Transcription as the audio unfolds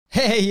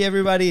Hey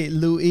everybody,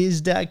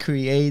 Luis that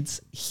creates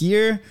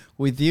here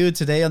with you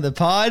today on the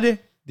pod. Do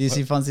you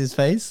see Fonzie's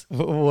face?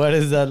 What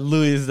is that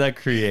Luis that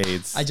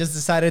creates? I just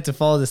decided to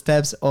follow the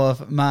steps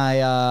of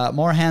my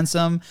more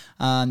handsome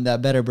and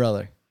better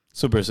brother.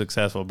 Super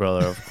successful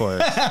brother, of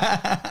course.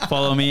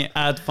 Follow me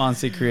at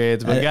Fonzie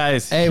Creates. But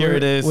guys, hey, here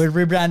it is. We're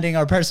rebranding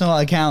our personal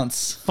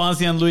accounts.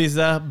 Fonzie and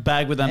Luisa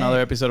back with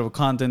another episode of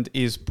Content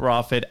is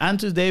Profit. And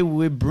today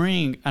we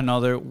bring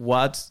another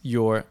What's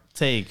Your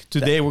Take.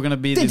 Today we're going to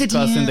be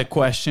discussing the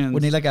questions.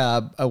 We need like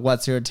a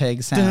what's your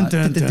take sound.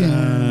 Dun, dun,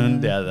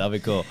 dun. Yeah, that'll be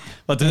cool.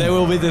 But today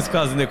we'll be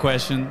discussing the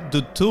question,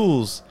 do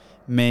tools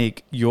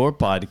make your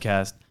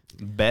podcast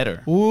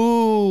better?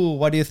 Ooh,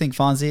 what do you think,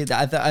 Fonzie?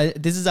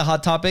 This is a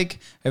hot topic.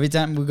 Every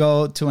time we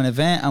go to an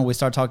event and we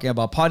start talking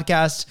about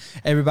podcasts,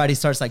 everybody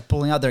starts like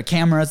pulling out their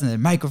cameras and their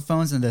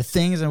microphones and their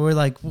things. And we're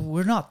like,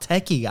 we're not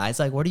techie guys.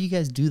 Like, why do you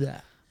guys do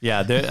that?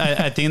 Yeah,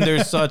 I think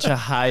there's such a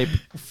hype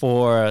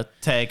for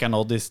tech and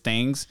all these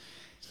things.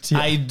 Yeah.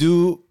 I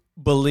do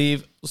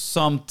believe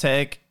some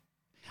tech,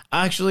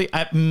 actually,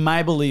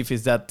 my belief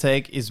is that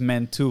tech is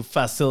meant to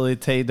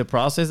facilitate the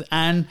process.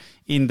 And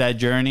in that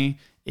journey,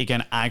 it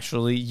can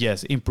actually,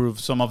 yes,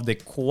 improve some of the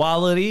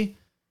quality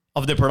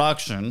of the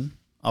production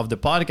of the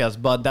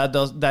podcast. But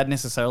that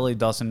necessarily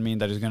doesn't mean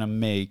that it's going to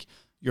make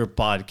your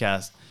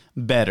podcast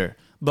better.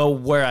 But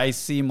where I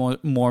see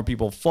more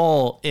people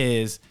fall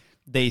is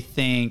they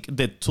think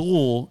the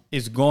tool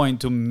is going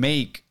to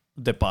make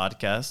the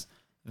podcast.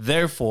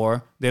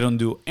 Therefore, they don't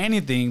do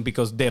anything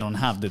because they don't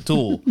have the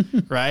tool,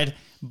 right?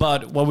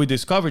 But what we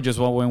discovered just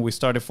when we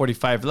started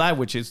 45 Live,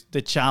 which is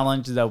the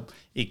challenge that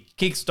it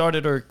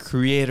kickstarted our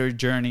creator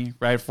journey,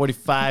 right?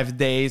 45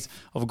 days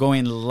of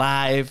going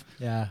live.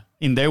 Yeah.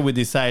 In there, we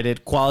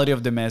decided quality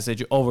of the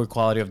message over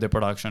quality of the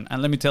production.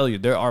 And let me tell you,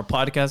 there are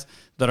podcasts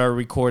that are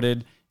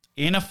recorded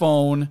in a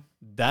phone.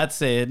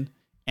 That's it.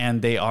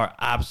 And they are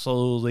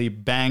absolutely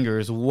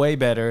bangers, way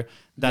better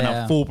than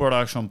a full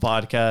production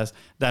podcast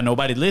that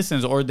nobody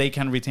listens, or they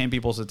can retain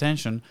people's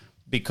attention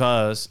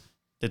because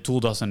the tool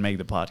doesn't make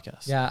the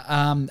podcast. Yeah.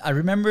 I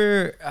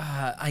remember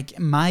like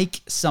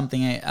Mike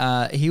something.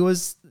 He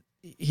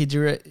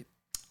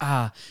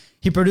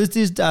produced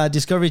this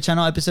Discovery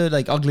Channel episode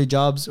like Ugly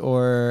Jobs,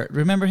 or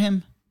remember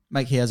him?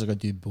 Mike, he has like a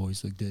deep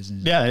voice like this.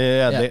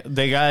 Yeah.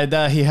 The guy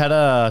that he had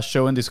a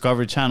show in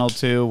Discovery Channel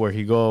too, where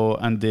he go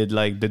and did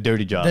like the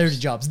Dirty Jobs.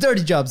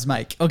 Dirty Jobs,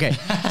 Mike. Okay,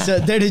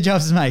 so Dirty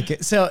Jobs, Mike.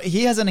 So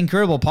he has an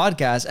incredible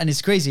podcast, and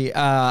it's crazy.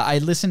 I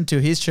listened to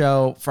his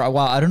show for a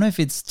while. I don't know if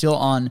it's still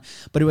on,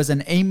 but it was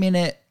an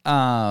 8-minute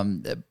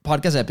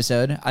podcast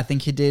episode. I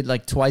think he did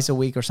like twice a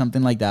week or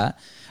something like that.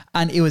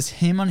 And it was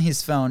him on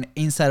his phone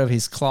inside of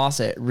his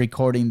closet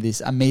recording this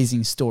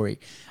amazing story.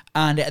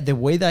 And the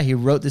way that he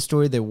wrote the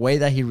story, the way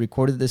that he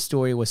recorded the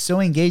story was so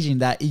engaging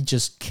that it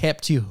just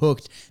kept you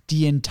hooked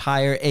the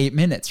entire 8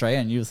 minutes, right?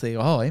 And you think,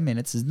 oh, 8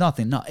 minutes is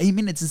nothing. No, 8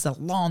 minutes is a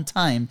long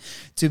time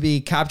to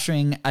be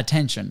capturing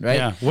attention, right?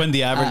 Yeah, when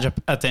the average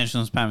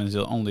attention span is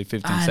only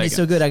 15 seconds. It's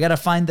so good. I got to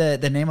find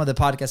the name of the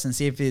podcast and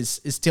see if it's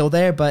still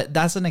there. But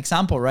that's an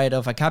example, right,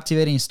 of a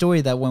captivating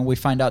story that when we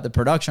find out the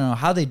production or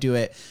how they do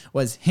it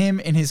was him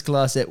in his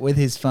closet with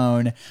his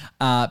phone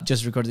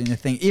just recording the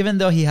thing, even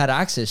though he had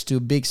access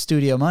to big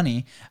studio money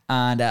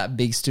and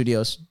big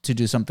studios to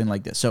do something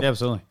like this. So yeah,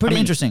 absolutely. Pretty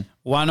interesting.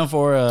 One of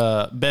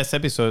our best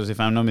episodes, if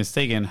I'm not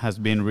mistaken, has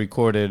been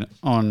recorded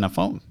on a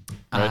phone.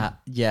 Right?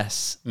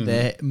 Yes. Mm-hmm.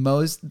 The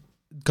most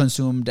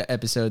consumed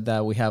episode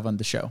that we have on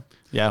the show.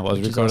 Yeah, it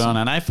was recorded on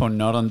an iPhone,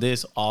 not on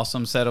this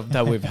awesome setup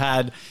that we've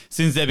had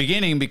since the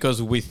beginning,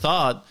 because we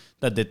thought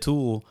that the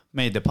tool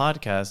made the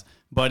podcast.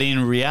 But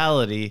in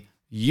reality,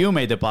 you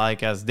made the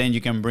podcast, then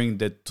you can bring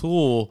the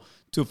tool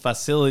to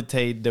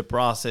facilitate the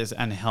process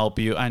and help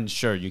you. And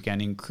sure, you can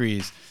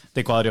increase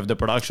the quality of the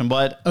production.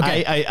 But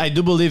I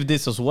do believe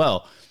this as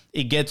well.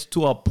 It gets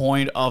to a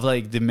point of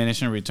like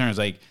diminishing returns.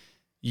 Like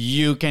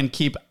you can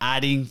keep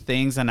adding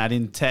things and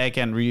adding tech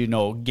and,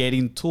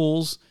 getting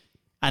tools.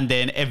 And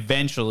then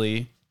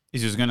eventually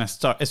it's just going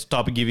to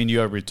stop giving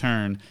you a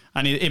return.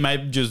 And it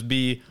might just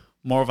be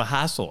more of a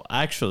hassle,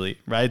 actually,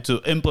 right?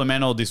 To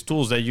implement all these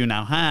tools that you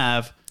now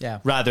have,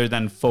 rather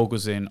than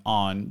focusing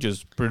on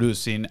just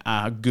producing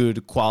a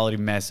good quality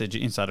message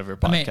inside of your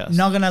podcast. I mean,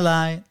 not going to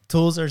lie,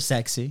 tools are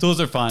sexy. Tools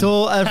are fun.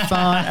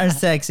 Are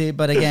sexy.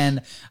 But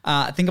again,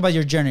 think about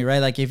your journey, right?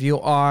 Like if you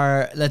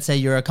are, let's say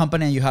you're a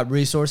company and you have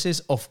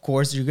resources, of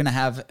course, you're going to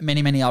have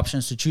many, many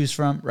options to choose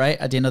from, right?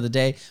 At the end of the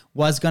day,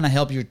 what's going to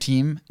help your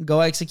team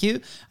go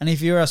execute? And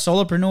if you're a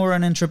solopreneur,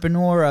 an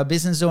entrepreneur, a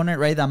business owner,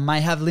 right, that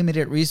might have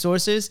limited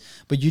resources,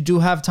 but you do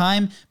have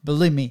time,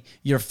 believe me,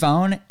 your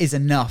phone is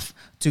enough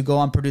to go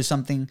and produce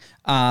something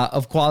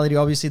of quality.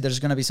 Obviously, there's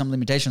going to be some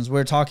limitations.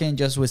 We're talking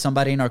just with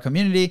somebody in our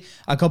community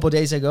a couple of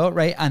days ago,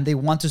 right? And they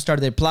want to start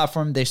their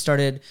platform. They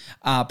started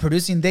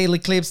producing daily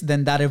clips.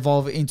 Then that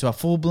evolved into a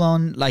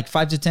full-blown, like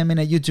 5 to 10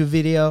 minute YouTube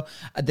video.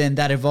 Then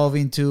that evolved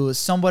into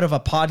somewhat of a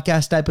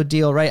podcast type of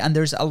deal, right? And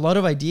there's a lot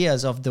of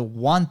ideas of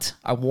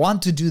I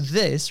want to do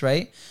this,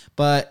 right?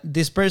 But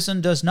this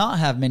person does not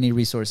have many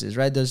resources,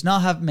 right? Does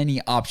not have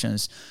many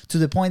options, to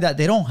the point that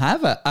they don't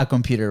have a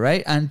computer,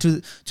 right? And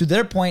to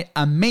their point,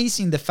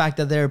 amazing the fact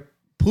that they're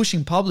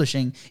pushing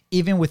publishing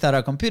even without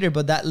a computer,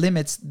 but that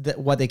limits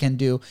what they can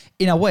do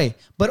in a way.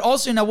 But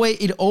also in a way,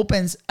 it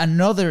opens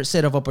another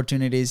set of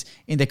opportunities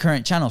in the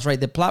current channels, right?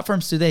 The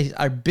platforms today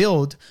are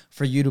built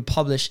for you to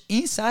publish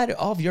inside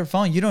of your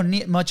phone. You don't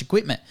need much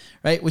equipment,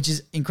 right? Which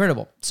is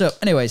incredible. So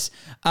anyways,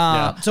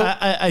 so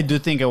I do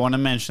think I want to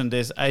mention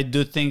this. I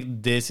do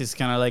think this is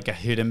kind of like a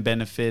hidden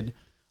benefit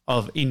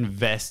of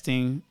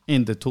investing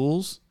in the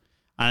tools.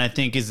 And I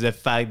think it's the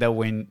fact that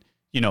when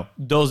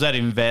those that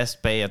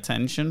invest pay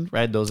attention,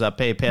 right? Those that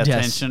pay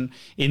attention.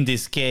 In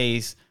this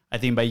case, I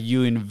think by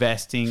you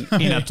investing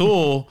in a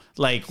tool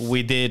like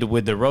we did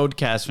with the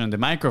Rodecaster and the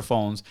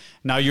microphones,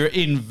 now you're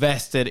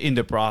invested in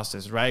the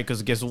process, right?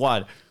 Because guess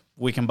what?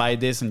 We can buy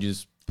this and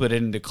just put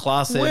it in the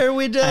closet. Where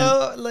we do,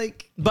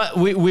 But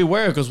we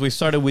were, because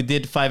we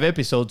did 5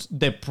 episodes.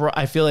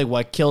 I feel like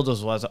what killed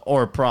us was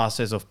our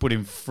process of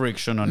putting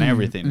friction on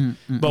everything.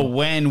 But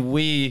when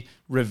we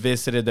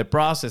revisited the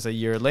process a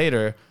year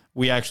later,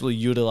 we actually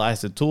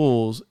utilized the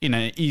tools in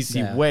an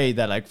easy way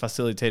that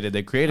facilitated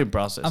the creative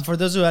process. And for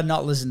those who had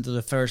not listened to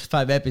the first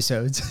 5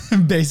 episodes,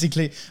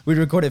 basically we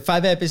recorded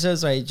 5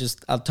 episodes, right?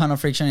 Just a ton of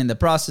friction in the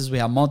process. We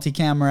have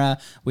multi-camera.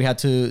 We had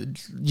to,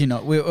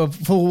 we a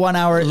full 1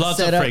 hour lots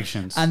setup. of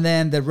frictions. And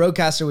then the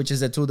Rodecaster, which is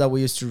the tool that we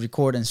used to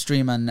record and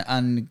stream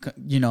and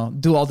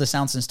do all the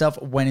sounds and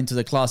stuff, went into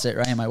the closet,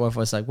 right? And my wife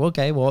was like, well,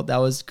 okay, well, that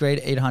was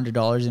great.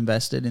 $800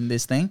 invested in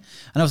this thing.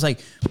 And I was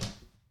like,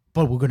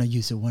 but we're going to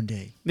use it one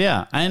day.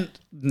 Yeah. And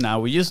now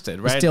we used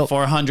it, right? Still,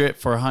 400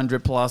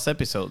 plus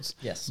episodes.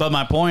 Yes. But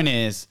my point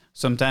is,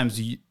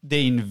 sometimes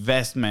the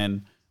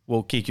investment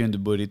will kick you in the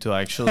booty to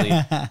actually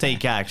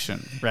take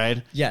action,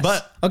 right? Yes.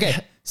 But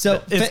okay.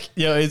 So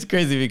it's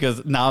crazy,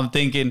 because now I'm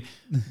thinking,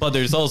 but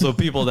there's also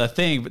people that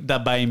think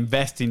that by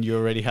investing, you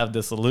already have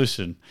the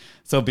solution.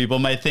 So people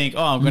might think,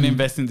 oh, I'm going to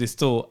invest in this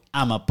tool.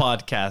 I'm a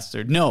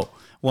podcaster. No.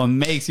 What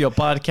makes you a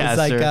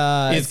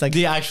podcaster is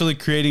the actually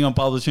creating and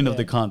publishing of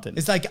the content.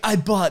 It's like, I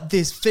bought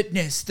this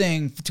fitness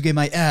thing to get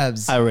my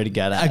abs. I already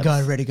got abs.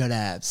 I already got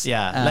abs.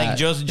 Yeah, like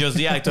just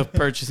the act of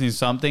purchasing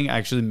something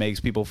actually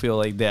makes people feel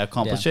like they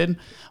accomplish it.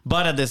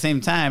 But at the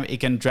same time, it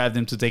can drive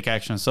them to take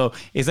action. So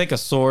it's like a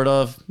sort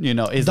of,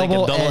 it's like a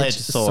double-edged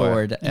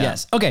sword. Yeah.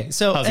 Yes. Okay,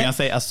 so... I was going to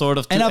say a sword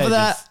of two edges. Enough of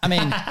that. I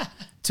mean,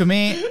 to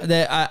me,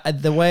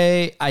 the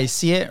way I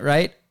see it,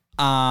 right,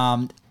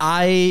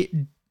 I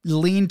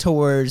lean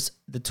towards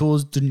the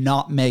tools do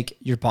not make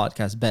your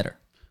podcast better.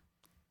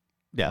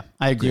 Yeah,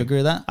 I agree. Do you agree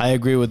with that? I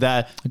agree with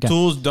that. Okay.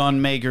 Tools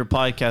don't make your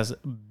podcast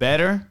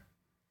better.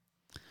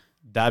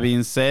 That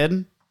being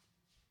said,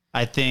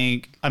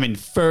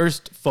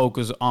 first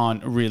focus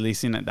on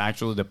releasing the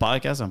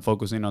podcast and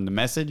focusing on the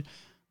message.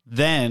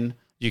 Then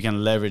you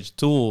can leverage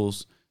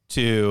tools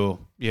to,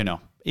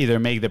 either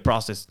make the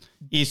process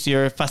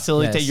easier,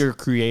 facilitate your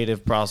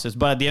creative process.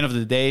 But at the end of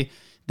the day,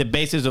 the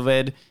basis of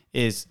it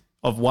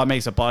of what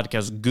makes a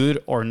podcast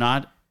good or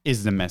not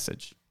is the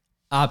message.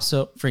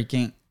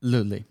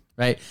 Absolutely.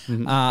 Right.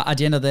 Mm-hmm. At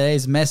the end of the day,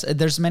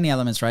 there's many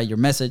elements, right? Your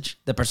message,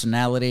 the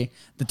personality,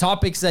 the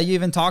topics that you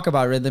even talk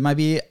about, right? There might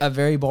be a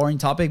very boring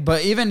topic,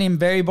 but even in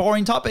very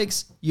boring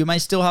topics, you might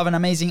still have an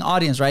amazing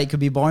audience, right? It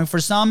could be boring for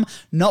some,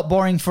 not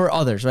boring for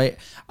others, right?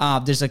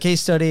 There's a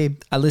case study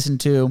I listened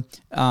to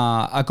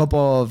a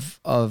couple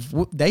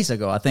of days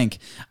ago, I think,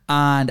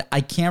 and I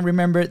can't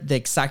remember the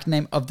exact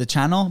name of the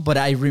channel, but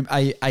I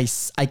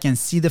can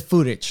see the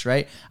footage,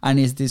 right? And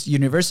it's this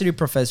university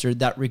professor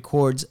that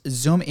records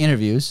Zoom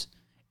interviews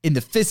in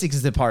the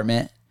physics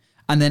department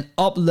and then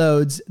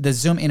uploads the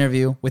Zoom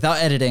interview without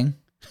editing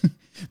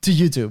to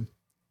YouTube.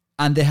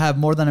 And they have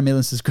more than 1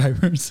 million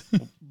subscribers.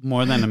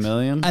 More than 1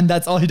 million? And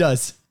that's all he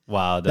does.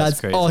 Wow, that's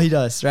crazy. All he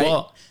does, right?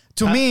 Well,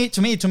 to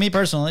me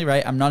personally,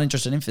 right? I'm not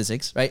interested in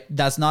physics, right?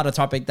 That's not a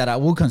topic that I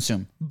will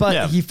consume.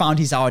 But he found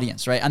his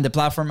audience, right? And the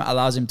platform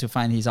allows him to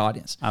find his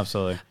audience.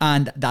 Absolutely.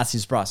 And that's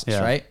his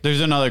process, right? There's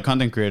another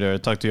content creator I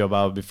talked to you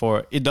about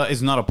before.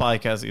 It's not a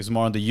podcast. It's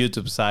more on the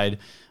YouTube side.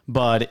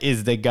 But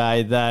is the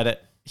guy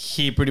that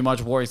he pretty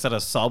much works at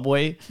a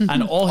Subway.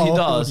 And all he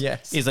does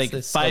is like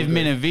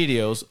 5-minute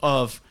videos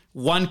of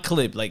one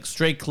clip, like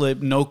straight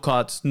clip, no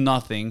cuts,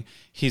 nothing.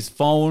 His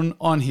phone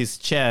on his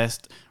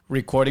chest,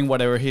 recording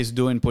whatever he's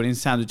doing, putting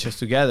sandwiches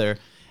together.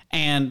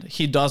 And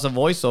he does a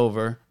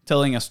voiceover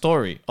telling a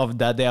story of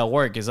that day at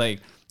work. It's like,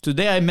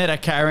 today I met a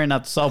Karen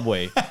at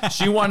Subway.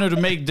 She wanted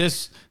to make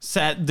this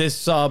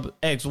sub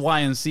X, Y,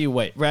 and Z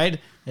way, right?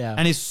 Yeah.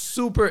 And it's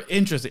super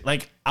interesting.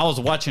 Like, I was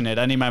watching it,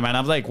 and in my mind, I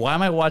was like, why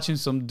am I watching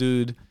some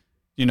dude,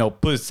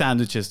 put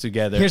sandwiches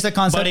together. Here's the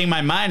concept. But in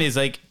my mind,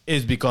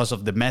 it's because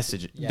of the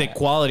message. Yeah. The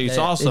quality is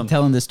awesome.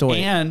 Telling the story.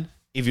 And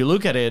if you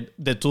look at it,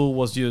 the tool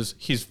was just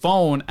his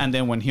phone, and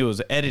then when he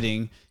was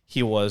editing,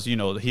 he was, he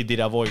did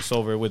a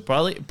voiceover with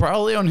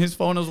probably on his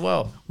phone as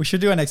well. We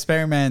should do an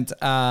experiment,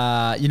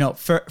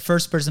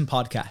 first person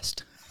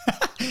podcast.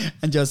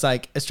 And just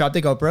like strap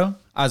the GoPro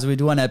as we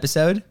do an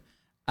episode.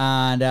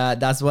 And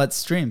that's what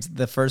streams,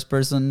 the first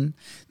person.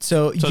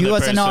 So you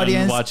as an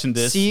audience watching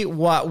this, see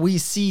what we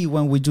see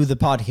when we do the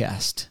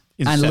podcast.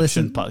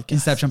 Inception podcast.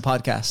 Inception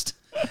podcast.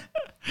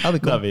 That'll be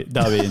cool.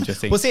 That'll be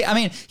interesting. Well, see, I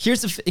mean,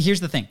 here's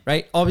the thing,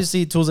 right?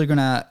 Obviously, tools are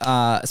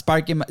gonna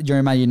spark your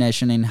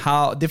imagination in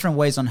how different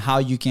ways on how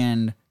you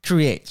can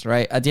create,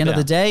 right? At the end of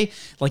the day,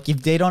 like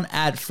if they don't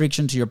add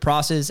friction to your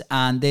process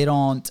and they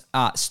don't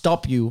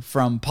stop you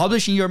from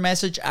publishing your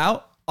message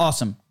out,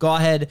 awesome. Go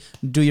ahead,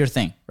 do your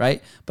thing,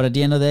 right? But at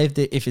the end of the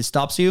day, if it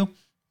stops you,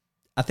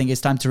 I think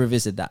it's time to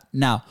revisit that.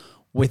 Now,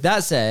 with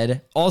that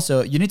said,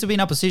 also, you need to be in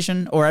a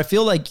position, or I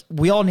feel like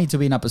we all need to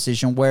be in a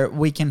position where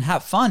we can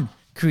have fun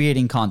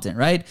creating content,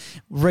 right?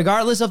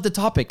 Regardless of the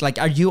topic, like,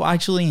 are you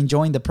actually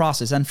enjoying the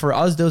process? And for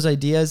us, those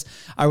ideas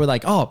are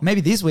like, oh, maybe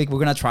this week we're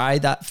going to try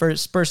that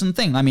first person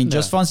thing. I mean,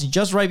 just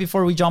right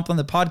before we jumped on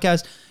the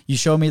podcast, you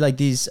showed me like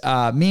this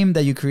meme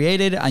that you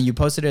created and you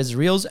posted it as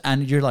reels,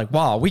 and you're like,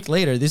 wow, a week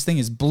later, this thing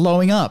is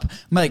blowing up.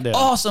 I'm like,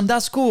 awesome,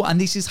 that's cool. And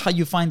this is how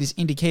you find these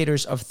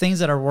indicators of things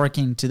that are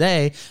working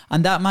today.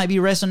 And that might be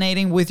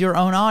resonating with your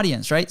own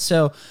audience, right?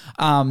 So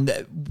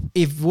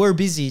if we're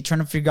busy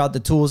trying to figure out the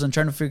tools and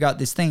trying to figure out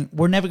this thing,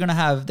 we're never going to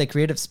have the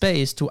creative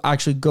space to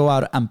actually go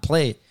out and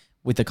play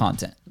with the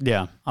content.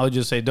 Yeah, I would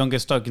just say don't get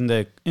stuck in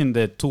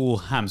the tool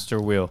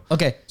hamster wheel.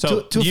 Okay,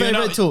 so two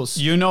favorite tools.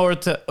 You know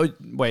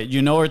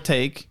our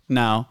take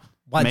now.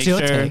 What's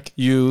your take?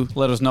 You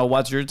let us know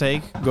what's your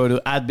take. Go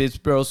to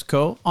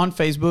 @BitsBrosCo on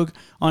Facebook,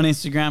 on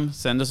Instagram.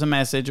 Send us a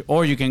message,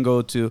 or you can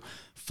go to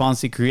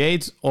Fonzie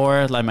Creates,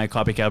 or like my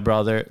copycat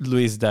brother,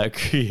 Luis that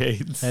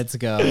Creates. Let's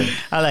go.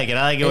 I like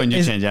it when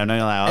you change it. I'm not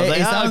gonna lie. I was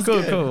like,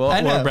 oh, cool.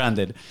 We're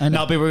branded.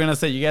 Now people are gonna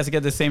say you guys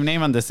get the same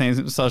name and the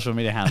same social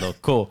media handle.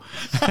 Cool.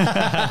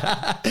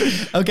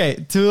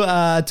 Okay,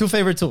 two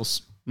favorite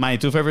tools. My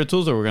two favorite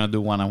tools, or we're gonna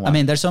do one-on-one? I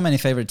mean, there's so many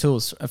favorite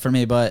tools for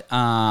me, but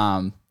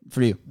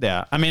for you.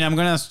 Yeah. I mean, I'm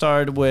gonna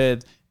start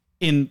with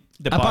in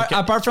the podcast.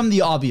 Apart from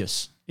the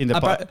obvious. In the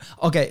podcast.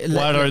 Okay.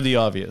 What are the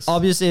obvious?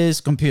 Obvious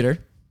is computer.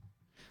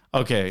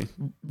 Okay.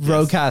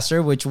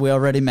 Rodecaster, which we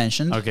already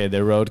mentioned. Okay, the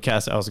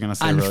Rodecaster. I was going to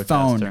say and Rodecaster.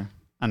 Phone.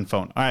 And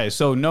phone. All right,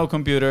 so no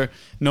computer,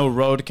 no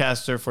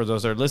Rodecaster. For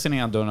those that are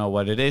listening and don't know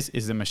what it is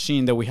the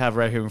machine that we have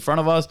right here in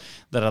front of us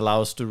that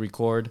allows us to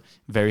record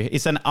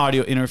it's an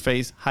audio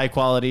interface, high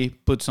quality.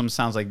 Put some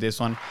sounds like this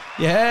one.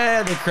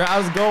 Yeah, the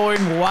crowd's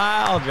going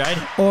wild, right?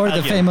 Or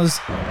the famous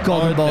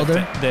golden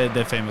boulder.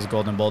 The famous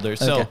golden boulder.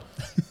 So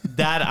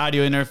that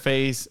audio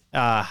interface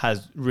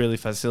has really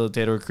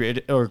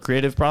facilitated our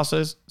creative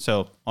process.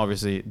 So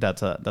obviously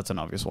that's an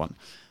obvious one.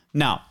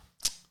 Now,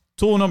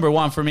 tool number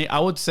one for me, I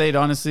would say it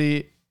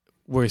honestly,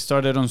 we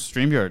started on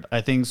StreamYard.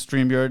 I think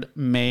StreamYard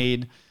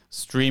made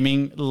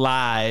streaming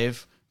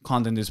live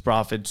content is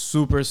profit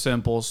super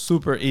simple,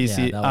 super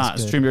easy. Yeah,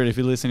 StreamYard, if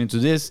you're listening to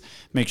this,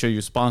 make sure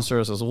you sponsor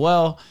us as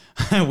well.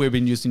 We've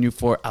been using you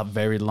for a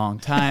very long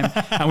time,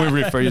 and we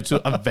refer you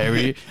to a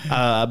very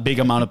big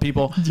amount of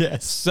people.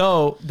 Yes.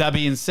 So that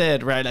being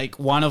said, right, like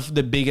one of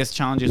the biggest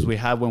challenges we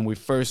had when we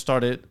first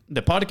started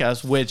the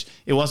podcast, which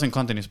it wasn't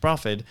Content is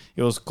Profit,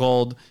 it was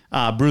called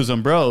Brews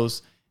and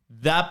Bros.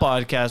 That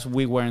podcast,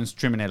 we weren't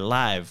streaming it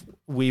live.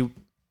 We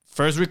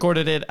first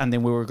recorded it, and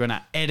then we were going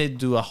to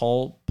do a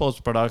whole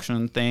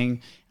post-production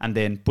thing, and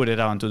then put it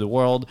out into the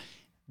world.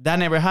 That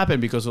never happened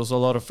because there was a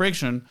lot of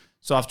friction.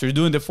 So after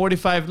doing the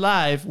 45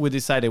 live, we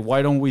decided,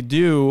 why don't we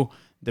do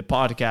the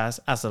podcast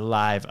as a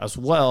live as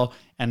well?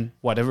 And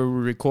whatever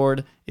we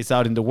record is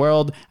out in the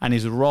world and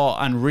is raw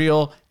and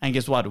real. And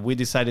guess what? We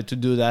decided to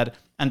do that.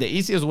 And the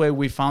easiest way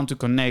we found to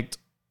connect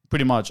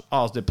pretty much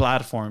us, the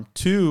platform,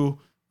 to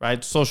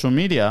social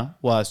media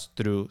was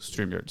through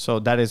StreamYard. So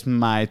that is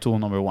my tool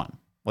number one.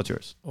 What's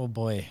yours? Oh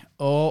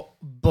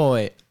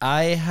boy.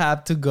 I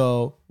have to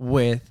go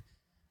with,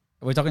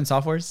 we're talking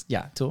softwares?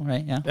 Yeah, tool,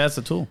 right? Yeah. That's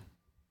a tool.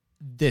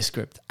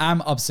 Descript. I'm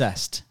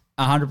obsessed.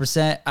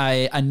 100%.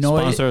 I know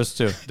Sponsor us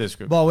too,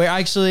 Descript. Well, we're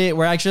actually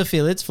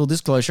affiliates, full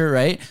disclosure,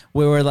 right?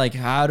 We were like,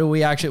 how do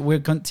we we're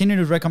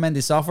continuing to recommend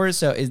this software.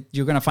 So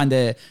you're going to find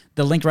the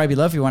link right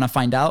below if you want to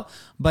find out.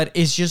 But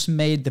it's just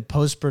made the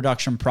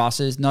post-production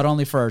process, not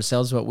only for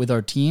ourselves, but with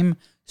our team,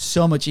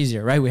 so much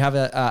easier, right? We have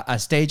a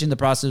stage in the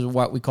process of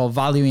what we call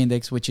value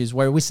index, which is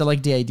where we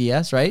select the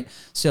ideas, right?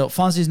 So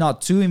Fonzie is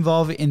not too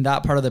involved in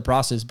that part of the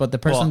process, but the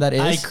person that is...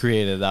 I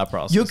created that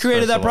process. You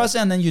created that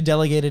process, and then you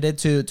delegated it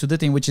to the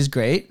team, which is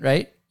great,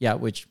 right? Yeah,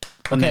 which...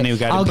 Okay, and then you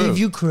got I'll give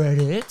you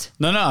credit.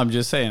 No, I'm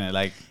just saying it.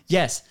 Like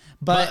yes,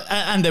 but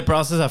and the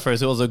process at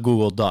first, it was a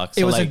Google Doc.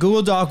 So it was a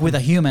Google Doc with a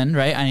human,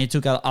 right? And it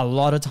took a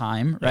lot of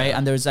time, right?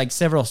 And there's like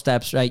several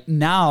steps, right?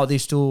 Now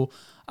this tool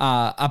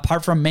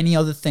apart from many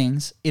other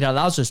things, it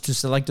allows us to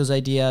select those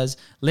ideas,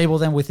 label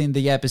them within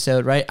the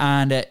episode, right?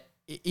 And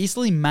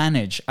easily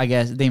manage, I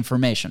guess, the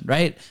information,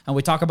 right? And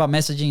we talk about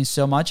messaging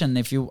so much. And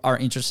if you are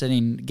interested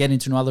in getting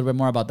to know a little bit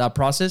more about that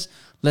process,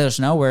 let us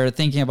know. We're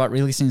thinking about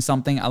releasing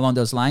something along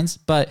those lines.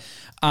 But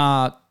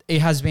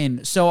it has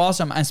been so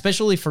awesome,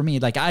 especially for me.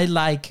 Like, I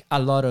like a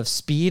lot of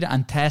speed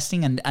and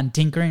testing and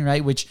tinkering,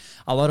 right? Which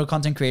a lot of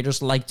content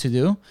creators like to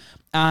do.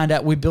 And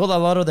we build a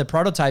lot of the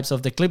prototypes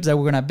of the clips that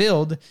we're going to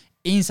build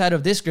inside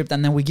of this script,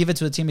 and then we give it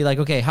to the team, be like,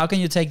 okay, how can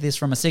you take this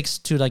from a 6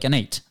 to like an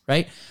 8,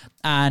 right?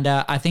 And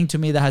I think to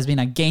me that has been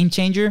a game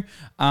changer,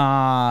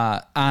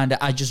 and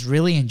I just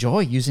really enjoy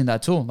using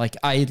that tool. Like,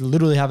 I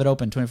literally have it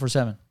open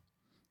 24/7.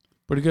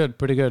 Pretty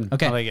good.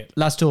 Okay, I like it.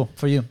 last tool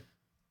for you.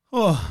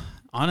 Oh,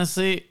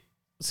 honestly,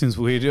 since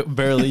we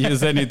barely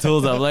use any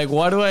tools, I'm like,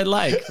 what do I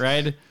like,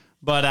 right?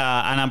 But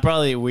and I'm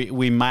probably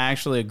we might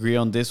actually agree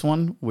on this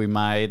one. We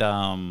might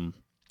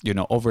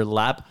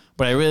overlap,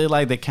 but I really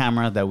like the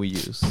camera that we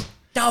use.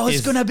 That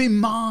was gonna be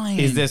mine.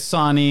 Is the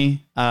Sony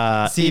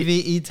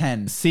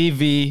CVE10.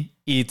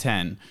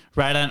 CVE10,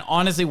 right? And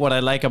honestly, what I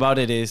like about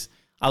it is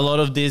a lot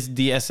of these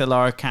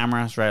DSLR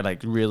cameras, right?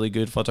 Like really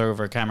good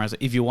photographer cameras.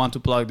 If you want to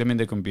plug them in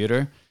the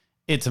computer,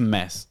 it's a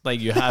mess. Like,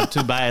 you have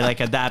to buy like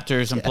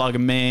adapters and plug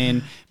them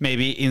in,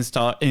 maybe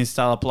install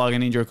a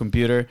plugin in your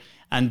computer.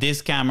 And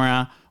this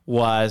camera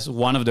was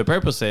one of the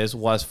purposes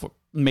was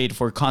made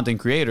for content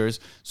creators,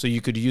 so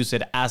you could use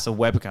it as a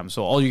webcam.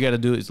 So all you got to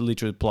do is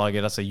literally plug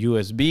it as a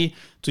USB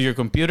to your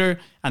computer,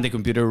 and the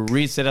computer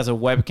reads it as a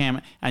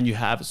webcam, and you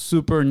have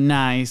super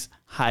nice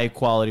high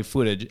quality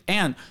footage.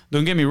 And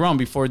don't get me wrong,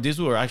 before this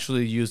we were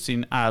actually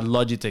using a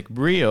Logitech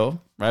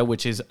Brio, right,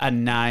 which is a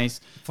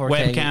nice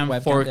 4K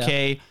webcam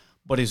 4K,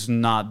 but it's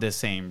not the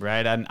same,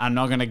 right? And I'm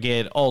not gonna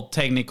get all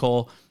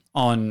technical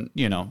on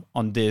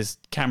this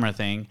camera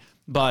thing,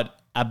 but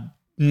a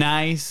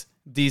nice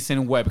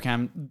decent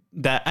webcam,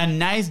 a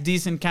nice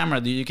decent camera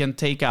that you can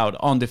take out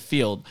on the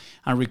field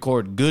and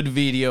record good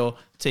video,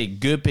 take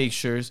good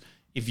pictures.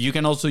 If you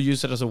can also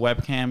use it as a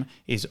webcam,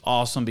 it's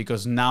awesome,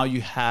 because now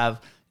you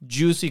have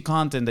juicy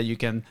content that you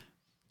can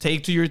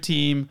take to your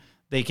team.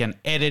 They can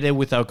edit it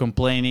without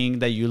complaining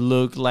that you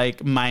look like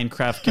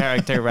Minecraft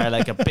character, right?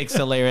 Like a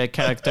pixelated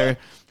character,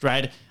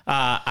 right?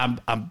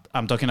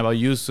 I'm talking about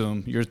you,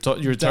 Zoom. You're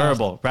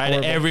terrible, right?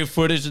 Horrible. Every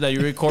footage that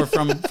you record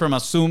from a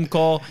Zoom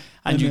call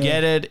and you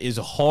get it is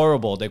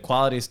horrible. The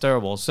quality is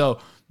terrible. So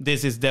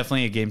this is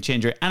definitely a game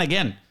changer. And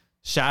again,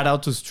 shout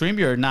out to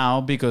StreamYard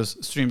now, because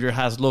StreamYard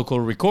has local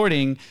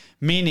recording,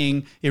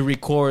 meaning it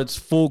records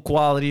full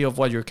quality of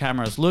what your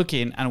camera is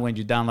looking. And when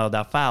you download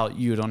that file,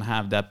 you don't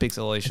have that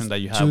pixelation that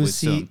you have with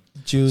Zoom.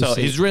 Juicy. So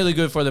it's really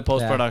good for the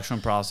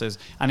post-production process,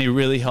 and it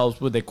really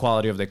helps with the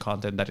quality of the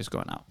content that is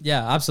going out.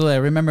 Yeah, absolutely. I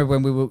remember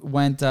when we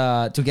went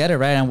together,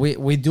 right? And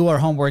we do our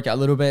homework a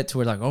little bit.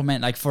 We're like, oh man,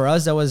 like for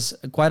us, that was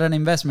quite an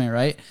investment,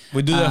 right?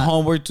 We do the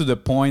homework to the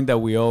point that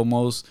we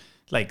almost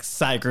like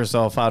psych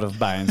ourselves out of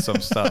buying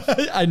some stuff.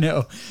 I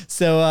know.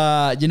 So,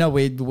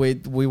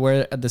 we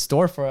were at the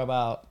store for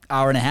about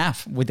hour and a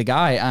half with the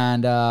guy,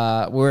 and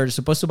we were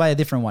supposed to buy a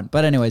different one.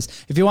 But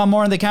anyways, if you want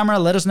more on the camera,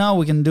 let us know.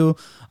 We can do,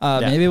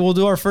 maybe we'll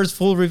do our first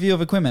full review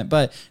of equipment.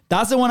 But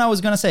that's the one I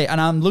was going to say. And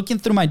I'm looking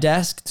through my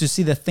desk to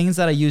see the things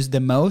that I use the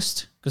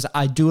most, because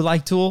I do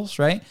like tools,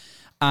 right?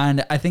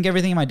 And I think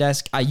everything in my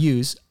desk I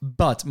use,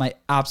 but my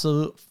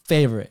absolute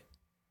favorite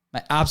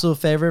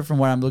from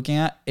what I'm looking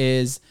at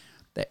is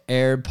the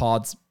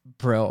AirPods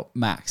Pro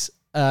Max.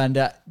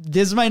 And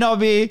this might not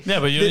be... Yeah,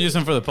 but you don't use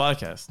them for the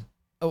podcast.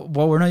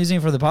 Well, we're not using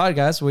it for the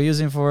podcast.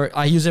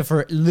 I use it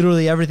for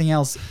literally everything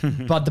else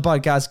but the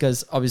podcast,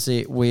 because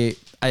obviously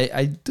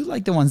I do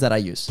like the ones that I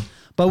use.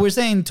 But we're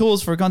saying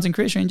tools for content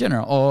creation in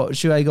general, or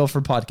should I go for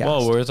podcast?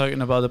 Well, we're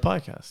talking about the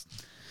podcast.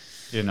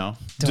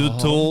 Do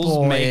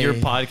tools make your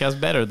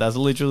podcast better? That's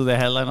literally the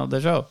headline of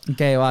the show.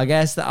 Okay, well, I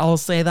guess I'll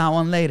say that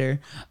one later.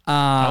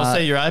 I'll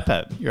say your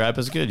iPad. Your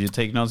iPad's good. You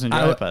take notes on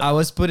your iPad. I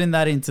was putting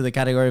that into the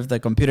category of the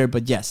computer,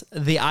 but yes,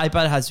 the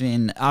iPad has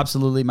been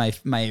absolutely my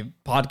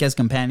podcast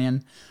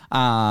companion.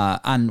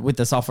 And with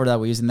the software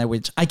that we use in there,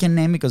 which I can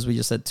name because we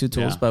just said 2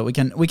 tools, but we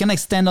can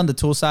extend on the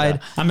tool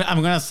side. Yeah.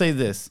 I'm gonna say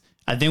this.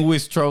 I think we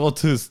struggle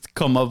to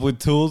come up with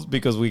tools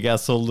because we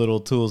got so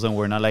little tools, and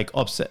we're not like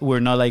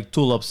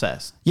tool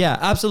obsessed. Yeah,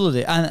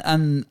 absolutely.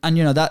 And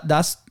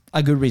that's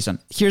a good reason.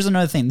 Here's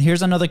another thing.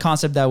 Here's another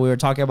concept that we were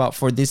talking about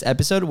for this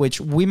episode, which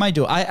we might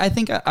do. I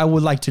think I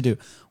would like to do.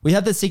 We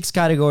have the 6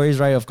 categories,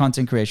 right, of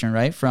content creation,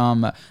 right?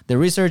 From the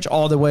research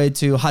all the way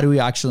to how do we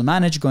actually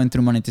manage, going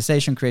through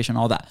monetization, creation,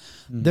 all that.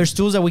 There's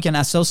tools that we can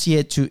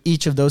associate to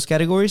each of those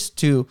categories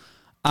to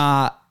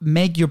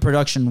make your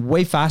production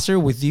way faster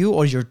with you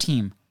or your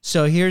team.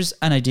 So here's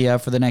an idea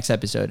for the next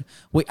episode.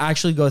 We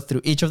actually go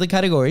through each of the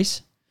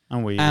categories,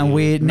 and we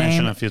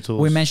mention a few tools.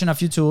 We mention a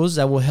few tools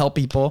that will help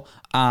people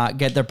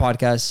get their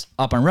podcasts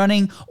up and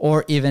running,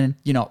 or even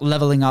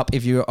leveling up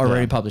if you're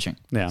already publishing.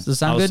 Yeah. Does that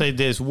sound good? I'll say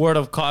this word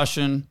of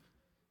caution: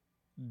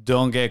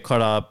 don't get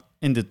caught up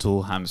in the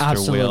tool hamster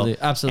Absolutely, wheel.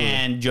 absolutely.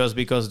 And just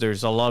because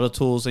there's a lot of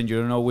tools and you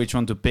don't know which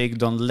one to pick,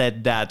 don't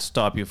let that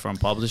stop you from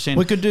publishing.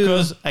 We could do-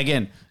 because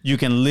again, you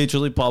can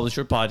literally publish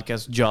your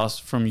podcast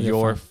just from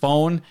your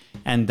phone,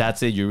 and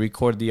that's it. You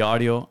record the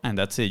audio, and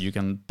that's it. You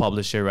can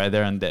publish it right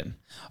there and then.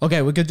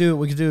 Okay, we could do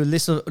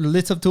lists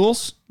of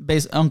tools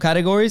based on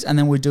categories, and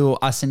then we do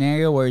a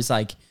scenario where it's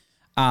like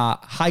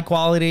high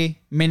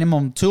quality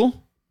minimum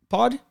tool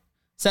pod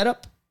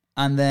setup,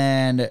 and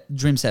then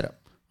dream setup.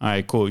 All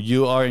right, cool.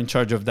 You are in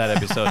charge of that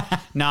episode.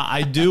 Now,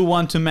 I do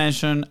want to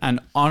mention an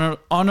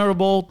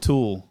honorable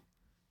tool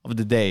of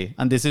the day.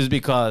 And this is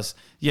because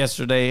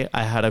yesterday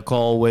I had a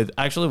call with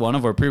actually one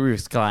of our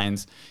previous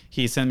clients.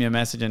 He sent me a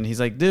message and he's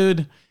like,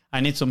 dude,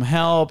 I need some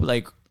help.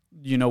 Like,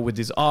 you know, with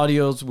these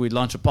audios, we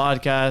launched a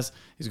podcast.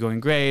 It's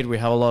going great. We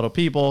have a lot of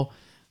people.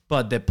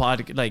 But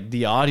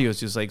the audio is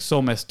just like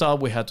so messed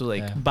up. We had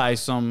to buy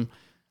some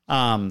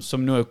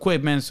new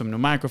equipment, some new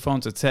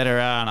microphones,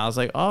 etc. And I was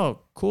like, oh,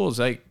 cool. It's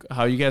like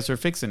how you guys are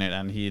fixing it.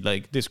 And he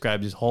like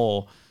described his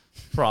whole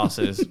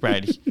process,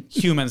 right?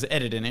 Humans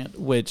editing it,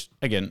 which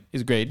again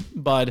is great.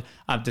 But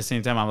at the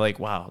same time, I'm like,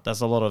 wow, that's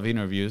a lot of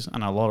interviews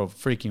and a lot of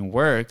freaking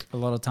work. A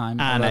lot of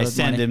time. And I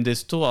sent him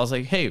this tool. I was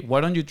like, hey,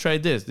 why don't you try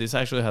this? This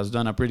actually has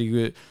done a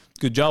pretty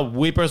good job.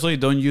 We personally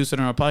don't use it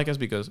on our podcast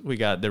because we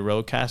got the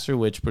Rodecaster,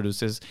 which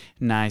produces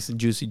nice,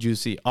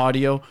 juicy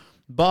audio.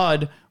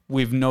 But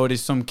we've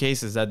noticed some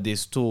cases that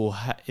this tool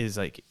is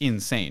like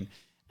insane.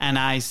 And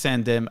I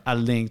sent them a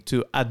link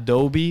to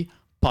Adobe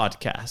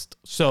Podcast.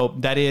 So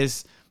that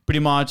is pretty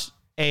much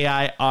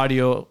AI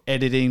audio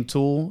editing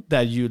tool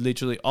that you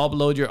literally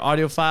upload your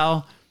audio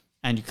file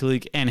and you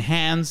click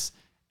enhance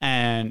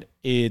and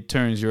it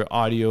turns your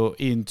audio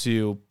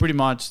into pretty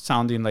much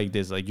sounding like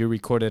this. Like you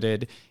recorded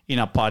it in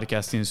a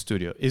podcasting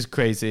studio. It's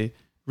crazy.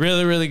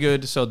 Really, really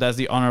good. So that's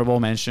the honorable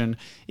mention.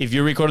 If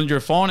you record on your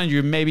phone and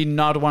you're maybe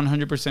not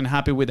 100%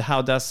 happy with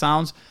how that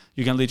sounds,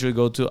 you can literally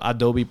go to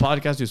Adobe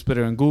Podcast. Just put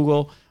it in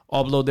Google,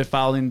 upload the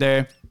file in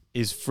there.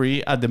 It's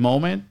free at the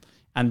moment.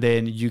 And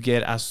then you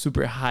get a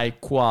super high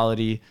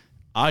quality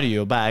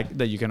audio back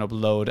that you can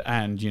upload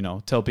and, you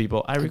know, tell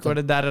people I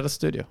recorded that at a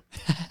studio.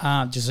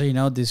 Just so you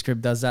know,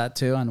 Descript does that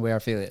too, and we are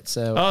affiliates.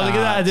 So look at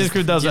that.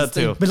 Descript does that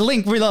too. But the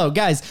link below,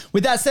 guys.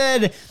 With that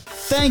said,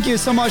 thank you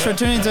so much for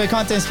tuning into the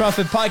Contents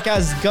Profit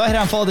Podcast. Go ahead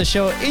and follow the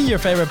show in your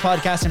favorite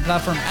podcasting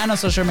platform and on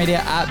social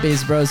media at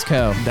Biz Bros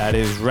Co. That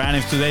is right.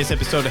 If today's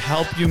episode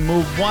helped you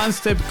move one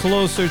step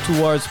closer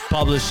towards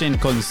publishing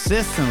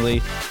consistently,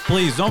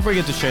 please don't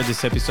forget to share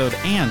this episode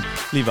and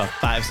leave a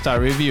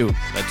 5-star review.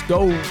 Let's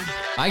go.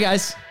 Bye,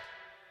 guys.